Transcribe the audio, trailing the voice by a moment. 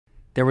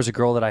there was a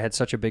girl that I had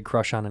such a big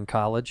crush on in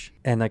college,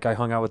 and like I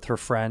hung out with her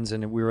friends,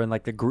 and we were in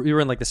like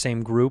the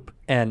same group.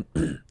 And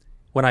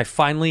when I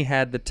finally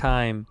had the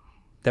time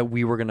that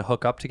we were gonna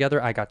hook up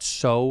together, I got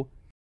so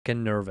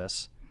fucking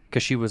nervous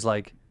because she was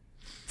like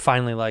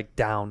finally like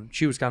down.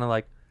 She was kind of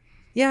like,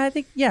 I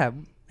think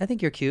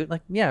you're cute.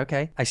 Like, yeah,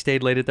 okay. I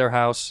stayed late at their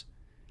house.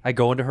 I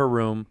go into her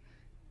room,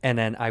 and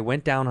then I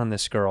went down on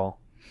this girl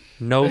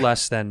no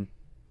less than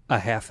a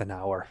half an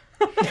hour.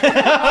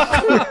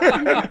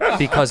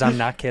 Because I'm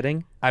not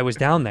kidding. I was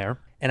down there,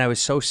 and I was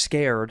so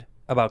scared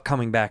about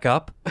coming back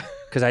up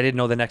because I didn't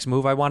know the next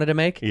move I wanted to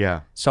make.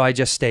 Yeah. So I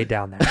just stayed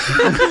down there.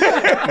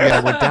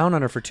 I went down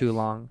on her for too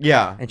long.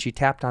 Yeah. And she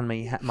tapped on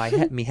me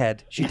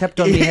head. She tapped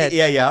on me head.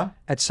 Yeah.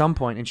 At some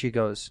point, and she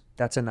goes,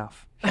 "That's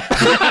enough."